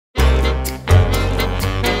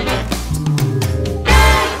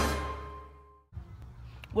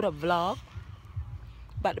with a vlog.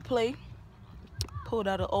 About to play. Pulled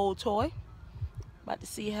out an old toy. About to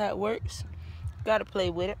see how it works. Gotta play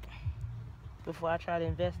with it before I try to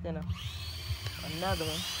invest in another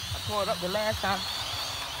one. I tore it up the last time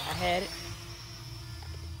I had it.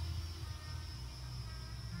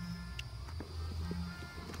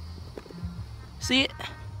 See it?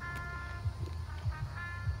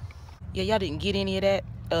 Yeah, y'all didn't get any of that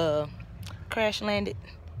crash landed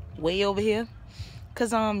way over here.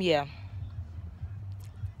 Cause yeah.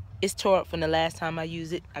 It's tore up from the last time I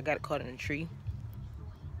used it. I got it caught in a tree.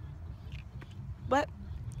 But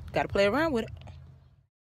gotta play around with it.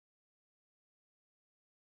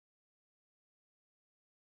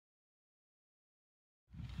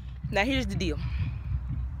 Now here's the deal.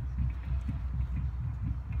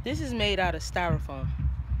 This is made out of styrofoam,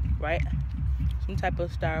 right? Some type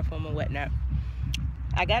of styrofoam or whatnot.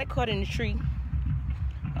 I got it caught in the tree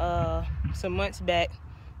some months back,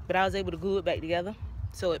 but I was able to glue it back together,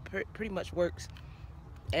 so it pretty much works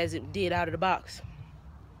as it did out of the box.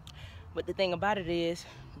 But the thing about it is,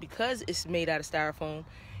 because it's made out of styrofoam,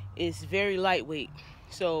 it's very lightweight.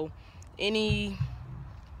 So any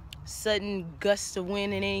sudden gusts of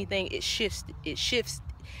wind and anything, it shifts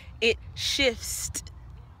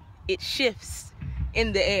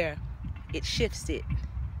in the air. It shifts it.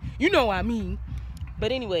 You know what I mean.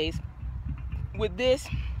 But anyways, with this,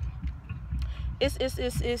 it's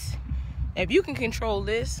if you can control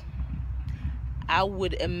this, I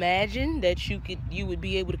would imagine that you would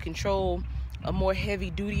be able to control a more heavy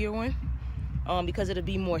dutier one, because it'll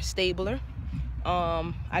be more stabler.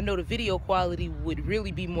 I know the video quality would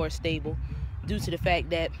really be more stable due to the fact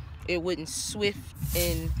that it wouldn't swift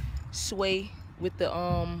and sway with the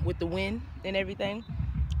wind and everything.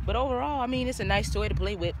 But overall, I mean, it's a nice toy to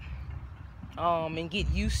play with and get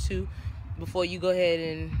used to before you go ahead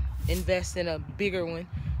and invest in a bigger one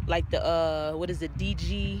like the what is it,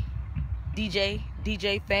 DJ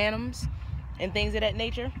Phantoms and things of that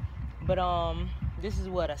nature. But this is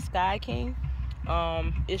what, a Sky King.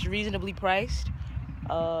 It's reasonably priced.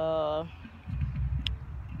 I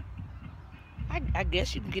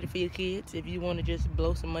guess you can get it for your kids if you want to just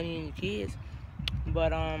blow some money on your kids.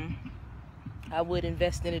 But I would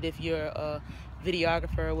invest in it if you're a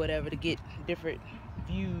videographer or whatever, to get different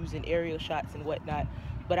views and aerial shots and whatnot.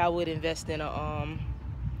 But I would invest in a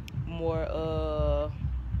more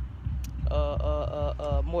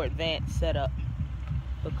advanced setup,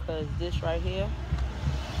 because this right here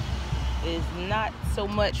is not so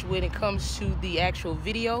much when it comes to the actual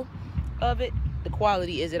video of it. The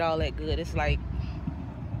quality isn't all that good. It's like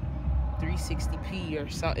 360p or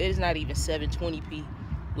something. It's not even 720p,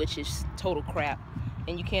 which is total crap,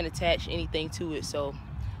 and you can't attach anything to it. So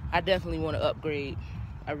I definitely want to upgrade.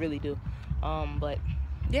 I really do. But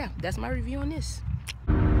yeah, that's my review on this.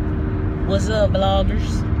 What's up,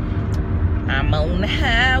 vloggers? I'm on the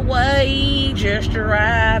highway, just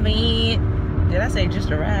arriving. Did I say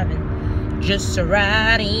just arriving? Just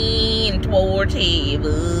riding towards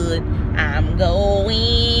heaven. I'm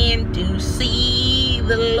going to see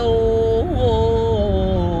the Lord.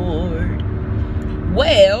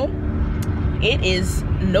 Well, it is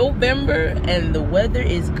November and the weather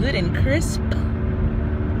is good and crisp.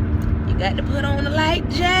 You got to put on a light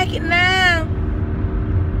jacket now.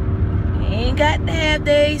 You ain't got to have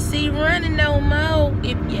the AC running no more.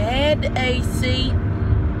 If you had the AC,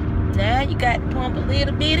 now you got to pump a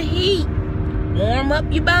little bit of heat. Warm up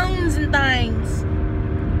your bones and things,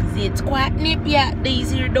 cause it's quite nippy out these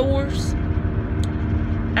here doors.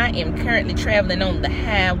 I am currently traveling on the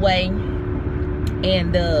highway,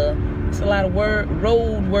 and it's a lot of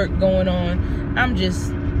road work going on. I'm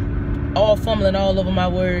just all fumbling all over my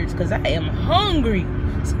words because I am hungry.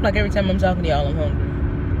 Seems like every time I'm talking to y'all, I'm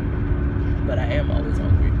hungry, but I am always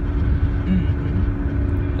hungry.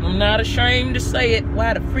 I'm not ashamed to say it.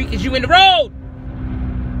 Why the freak is you in the road?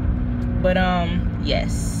 But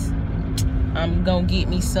yes, I'm gonna get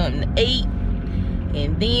me something to eat,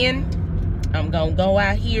 and then I'm gonna go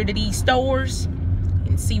out here to these stores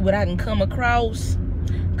and see what I can come across,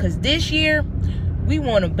 cause this year we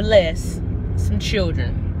want to bless some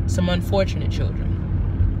children, some unfortunate children.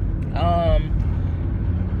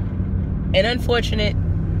 And unfortunate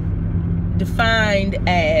defined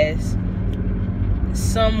as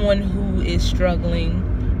someone who is struggling.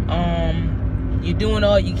 You're doing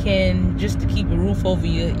all you can just to keep a roof over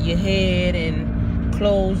your head and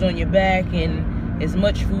clothes on your back and as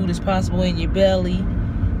much food as possible in your belly.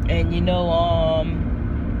 And you know,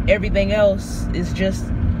 everything else is just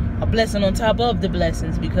a blessing on top of the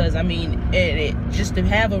blessings, because I mean, just to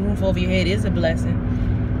have a roof over your head is a blessing.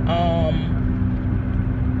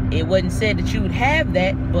 it wasn't said that you would have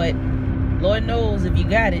that, but Lord knows if you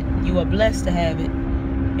got it, you are blessed to have it.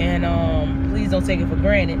 And please don't take it for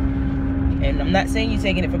granted. And I'm not saying you're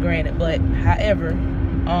taking it for granted, but however,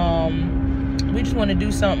 we just want to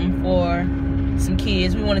do something for some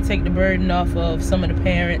kids. We want to take the burden off of some of the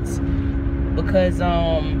parents, because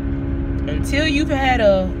until you've had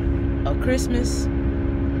a Christmas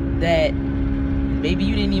that maybe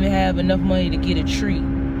you didn't even have enough money to get a tree,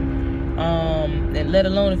 and let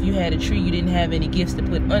alone if you had a tree, you didn't have any gifts to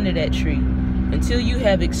put under that tree. Until you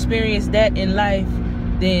have experienced that in life,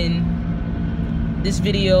 then this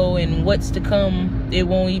video and what's to come, it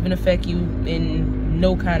won't even affect you in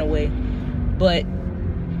no kind of way. But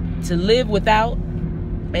to live without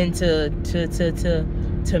and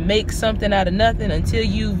to make something out of nothing, until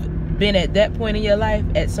you've been at that point in your life,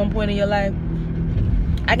 at some point in your life,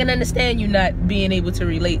 I can understand you not being able to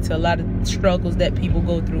relate to a lot of struggles that people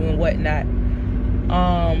go through and whatnot.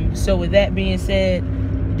 So with that being said,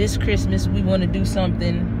 this Christmas we want to do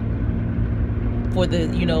something for the,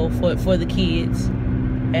 you know, for the kids,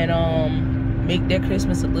 and make their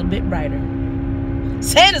Christmas a little bit brighter.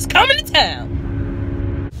 Santa's coming to town.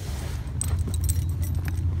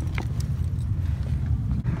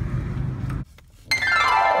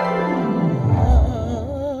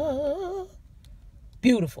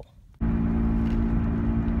 Beautiful.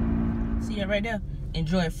 See that right there?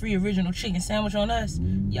 Enjoy a free original chicken sandwich on us.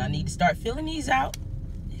 Y'all need to start filling these out.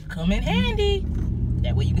 They come in handy.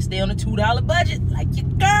 That way you can stay on a $2 budget like your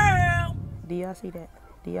girl. Do y'all see that?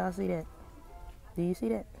 Do y'all see that? Do you see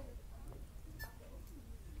that?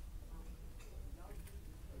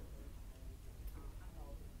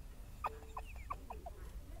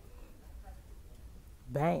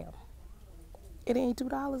 Bam. It ain't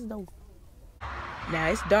 $2 though. Now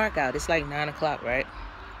it's dark out. It's like 9 o'clock, right?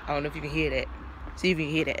 I don't know if you can hear that. See if you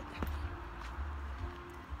can hear that.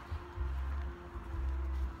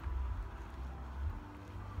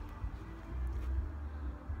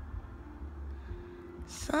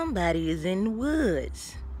 Somebody is in the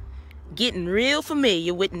woods, getting real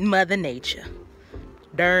familiar with Mother Nature.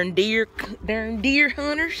 Darn deer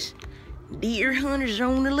hunters. Deer hunters are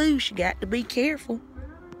on the loose. You got to be careful.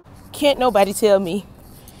 Can't nobody tell me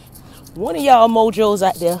one of y'all mojos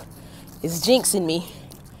out there is jinxing me.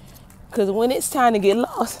 Because when it's time to get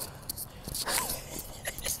lost,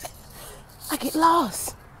 I get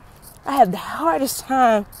lost. I have the hardest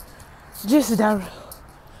time just down.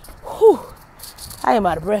 Whew. I am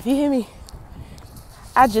out of breath, you hear me?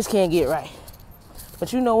 I just can't get right.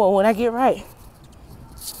 But you know what, when I get right,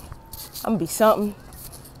 I'm gonna be something.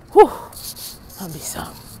 Whew. I'm gonna be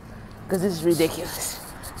something. Because this is ridiculous.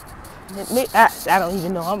 I don't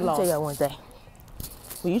even know, I'm lost. Let me tell y'all one thing.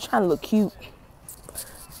 When you trying to look cute,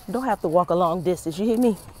 you don't have to walk a long distance, you hear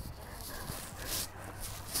me?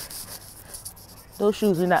 Those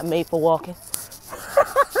shoes are not made for walking.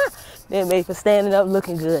 They're made for standing up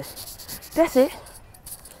looking good. That's it.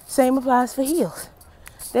 Same applies for heels.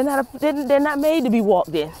 They're not made to be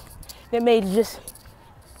walked in. They're made to just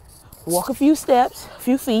walk a few steps, a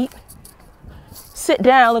few feet, sit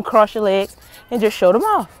down and cross your legs and just show them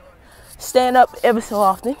off. Stand up ever so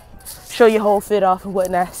often, show your whole fit off and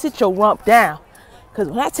whatnot. Sit your rump down. Because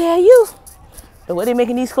when I tell you, the way they're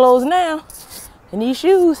making these clothes now and these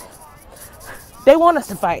shoes, they want us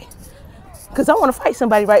to fight. Because I want to fight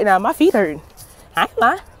somebody right now. My feet hurting. I ain't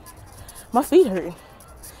lying. My feet hurting.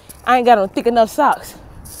 I ain't got on thick enough socks.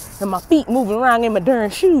 And my feet moving around in my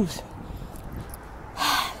darn shoes.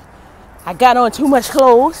 I got on too much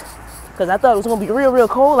clothes because I thought it was going to be real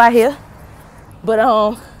cold out here.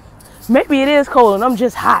 But maybe it is cold and I'm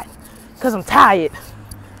just hot because I'm tired.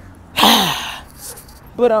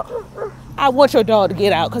 But I want your dog to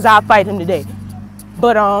get out because I'll fight him today.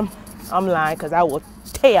 But I'm lying because I will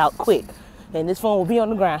tear out quick and this phone will be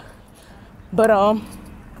on the ground. But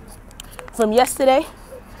from yesterday,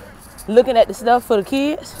 looking at the stuff for the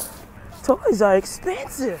kids, toys are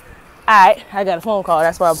expensive. All right, I got a phone call.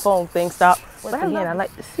 That's why my phone thing stopped. But again, I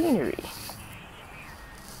like the scenery.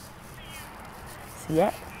 See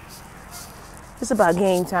that? It's about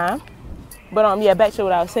game time. But yeah, back to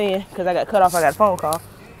what I was saying because I got cut off. I got a phone call.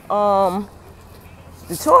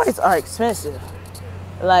 The toys are expensive.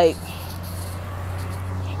 Like,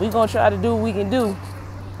 we gonna try to do what we can do,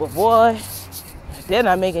 but boy, they're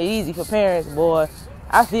not making it easy for parents. Boy,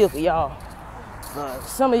 I feel for y'all.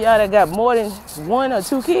 Some of y'all that got more than 1 or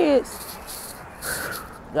 2 kids,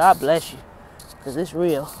 God bless you, because it's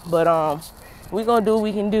real. But we gonna do what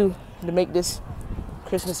we can do to make this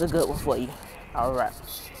Christmas a good one for you. All right.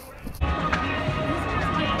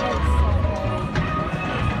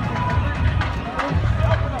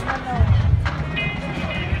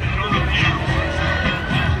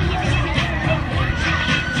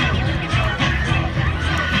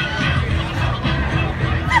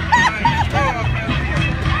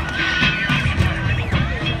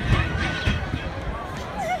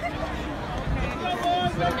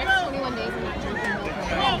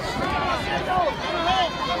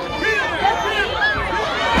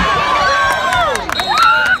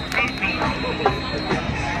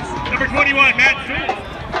 21, Matt Sewell.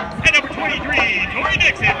 And number 23, Tori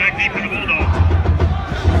Dixon, back deep for the Bulldogs.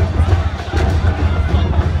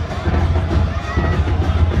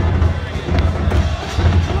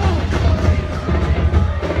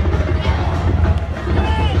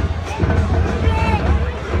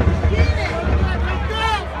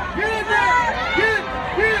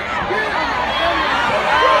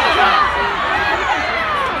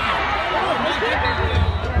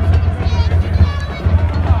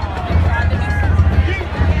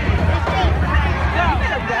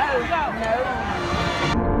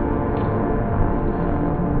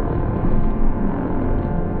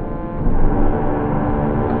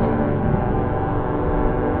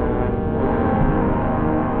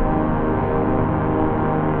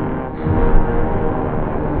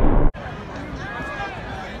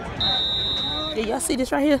 Yeah, y'all see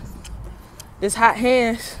this right here? This hot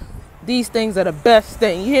hands. These things are the best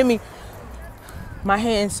thing. You hear me? My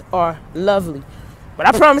hands are lovely. But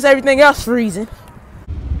I promise everything else freezing.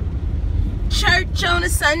 Church on a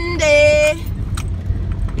Sunday.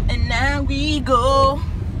 And now we go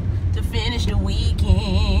to finish the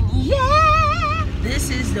weekend. Yeah! This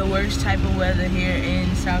is the worst type of weather here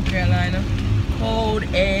in South Carolina. Cold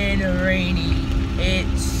and rainy. It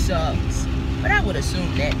sucks. But I would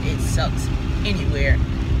assume that it sucks anywhere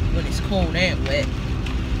when it's cold and wet.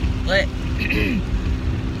 But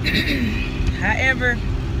however,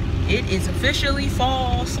 it is officially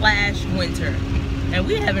fall/winter, and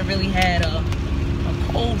we haven't really had a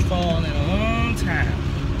cold fall in a long time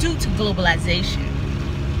due to globalization.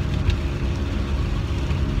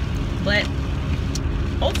 But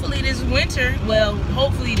hopefully this winter, well,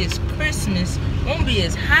 hopefully this Christmas won't be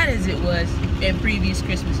as hot as it was in previous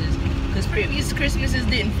Christmases, because previous Christmases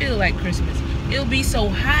didn't feel like Christmas. It'll be so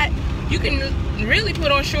hot, you can really put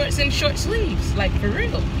on shorts and short sleeves, like for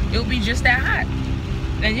real. It'll be just that hot.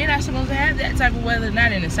 And you're not supposed to have that type of weather,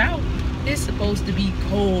 not in the South. It's supposed to be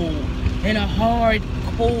cold, and a hard,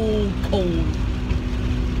 cold.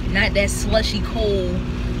 Not that slushy cold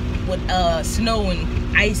with snow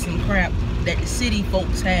and ice and crap that the city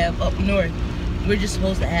folks have up north. We're just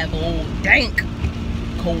supposed to have an old dank,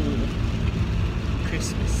 cold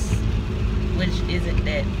Christmas, which isn't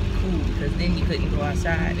that cool, because then you couldn't go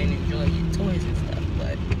outside and enjoy your toys and stuff.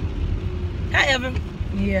 But however,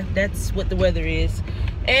 yeah, that's what the weather is.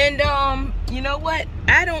 And you know what,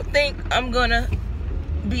 I don't think I'm gonna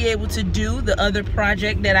be able to do the other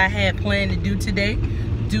project that I had planned to do today,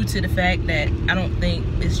 due to the fact that I don't think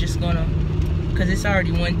it's just gonna, because it's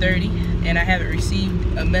already 1:30 and I haven't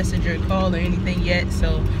received a message or a call or anything yet.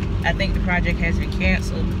 So I think the project has been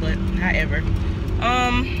canceled. But however,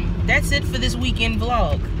 that's it for this weekend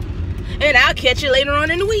vlog, and I'll catch you later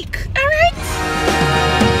on in the week. All right.